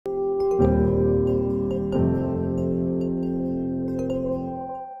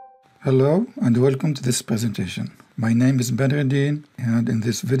Hello and welcome to this presentation. My name is Badruddin, and in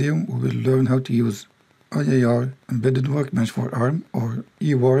this video we will learn how to use IAR Embedded Workbench for ARM or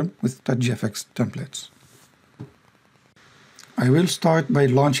EWARM with TouchGFX templates. I will start by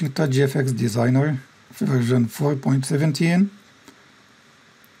launching TouchGFX Designer version 4.17.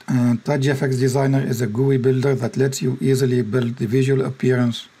 And TouchGFX Designer is a GUI builder that lets you easily build the visual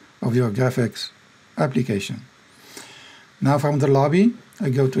appearance of your graphics application. Now from the lobby, I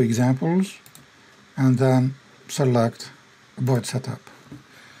go to Examples and then select Board Setup.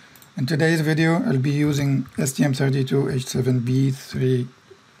 In today's video, I'll be using STM32H7B3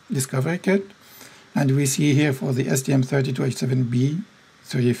 Discovery Kit. And we see here for the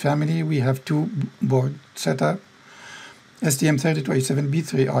STM32H7B3 family, we have two board setup.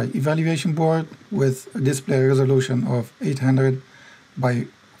 STM32H7B3i evaluation board with a display resolution of 800 by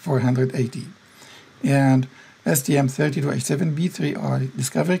 480. And STM32H7B3i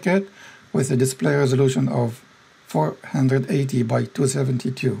Discovery Kit with a display resolution of 480 by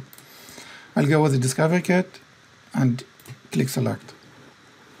 272. I'll go with the Discovery Kit and click Select.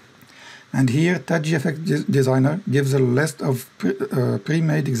 And here TouchGFX Designer gives a list of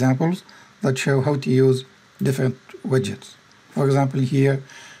pre-made examples that show how to use different widgets. For example, here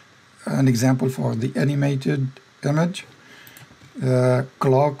an example for the animated image,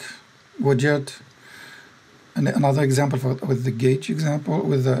 clock widget, and another example with the gauge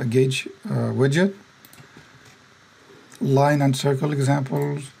widget, line and circle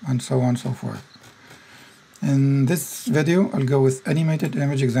examples, and so on and so forth. In this video, I'll go with animated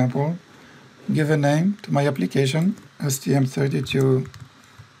image example, give a name to my application,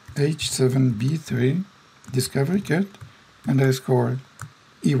 STM32H7B3 Discovery Kit _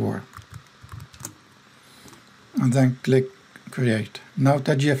 EWARM, and then click Create. Now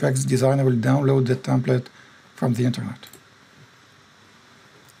TouchGFX Designer will download the template from the internet.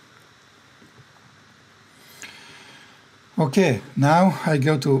 Okay, now I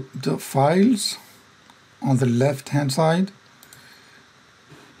go to the files on the left hand side,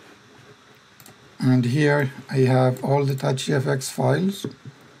 and here I have all the TouchGFX files.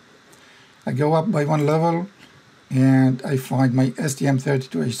 I go up by one level and I find my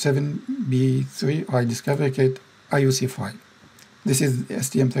STM32H7B3i Discovery Kit IUC file. This is the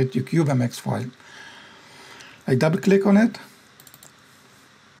STM32 CubeMX file. I double click on it.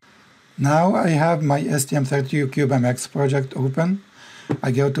 Now I have my STM32 CubeMX project open.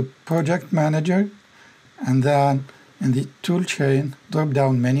 I go to Project Manager, and then in the toolchain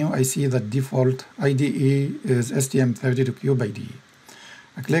drop-down menu I see the default IDE is STM32 Cube IDE.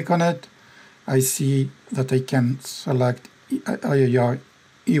 I click on it. I see that I can select IAR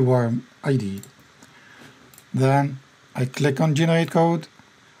EWARM IDE. Then I click on Generate Code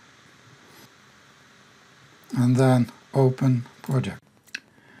and then Open Project.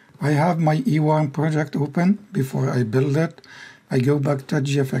 I have my EWARM project open. Before I build it, I go back to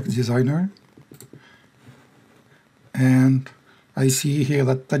TouchGFX Designer, and I see here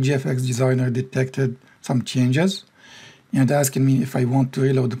that TouchGFX Designer detected some changes and asking me if I want to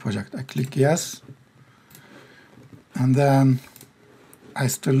reload the project. I click Yes, and then I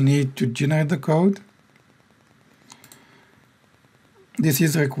still need to generate the code. This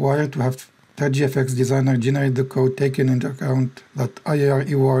is required to have TouchGFX Designer generate the code, taking into account that IAR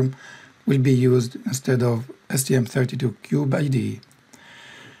EWARM will be used instead of STM32 Cube IDE.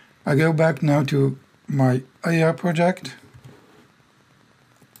 I go back now to my IAR project,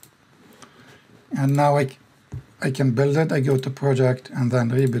 and now I can build it. I go to Project and then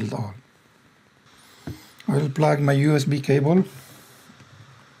Rebuild All. I will plug my USB cable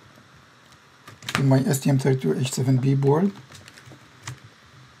to my STM32H7B board,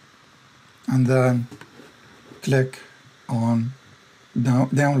 and then click on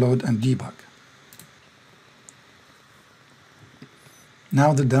Download and Debug.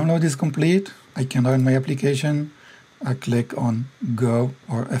 Now the download is complete. I can run my application. I click on Go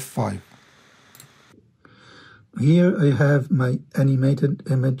or F5. Here I have my animated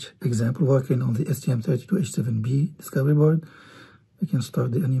image example working on the STM32H7B Discovery board. I can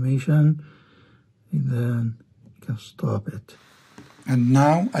start the animation and then I can stop it. And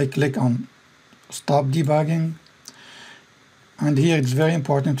now I click on Stop Debugging. And here it's very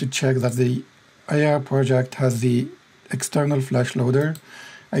important to check that the IAR project has the external flash loader.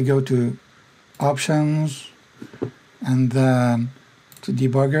 I go to Options and then to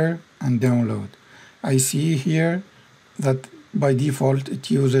Debugger and Download. I see here that by default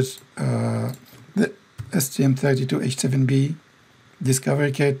it uses the STM32H7B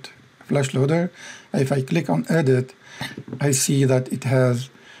Discovery Kit flash loader. If I click on Edit, I see that it has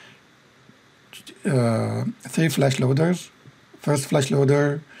three flash loaders. First flash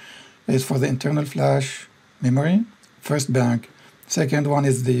loader is for the internal flash memory, first bank. Second one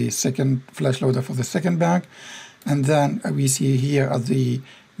is the second flash loader for the second bank. And then we see here at the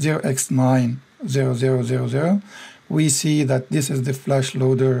 0x90000, we see that this is the flash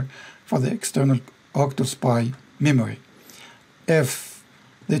loader for the external OctoSPI memory. If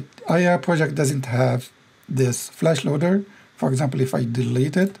the IAR project doesn't have this flash loader, for example, if I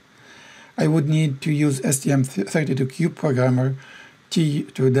delete it, I would need to use STM32 Cube Programmer to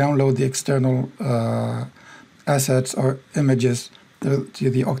download the external assets or images to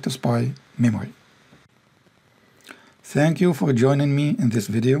the OctoSPI memory. Thank you for joining me in this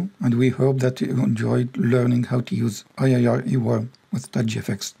video, and we hope that you enjoyed learning how to use IAR EWARM with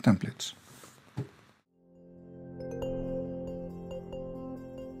TouchGFX templates.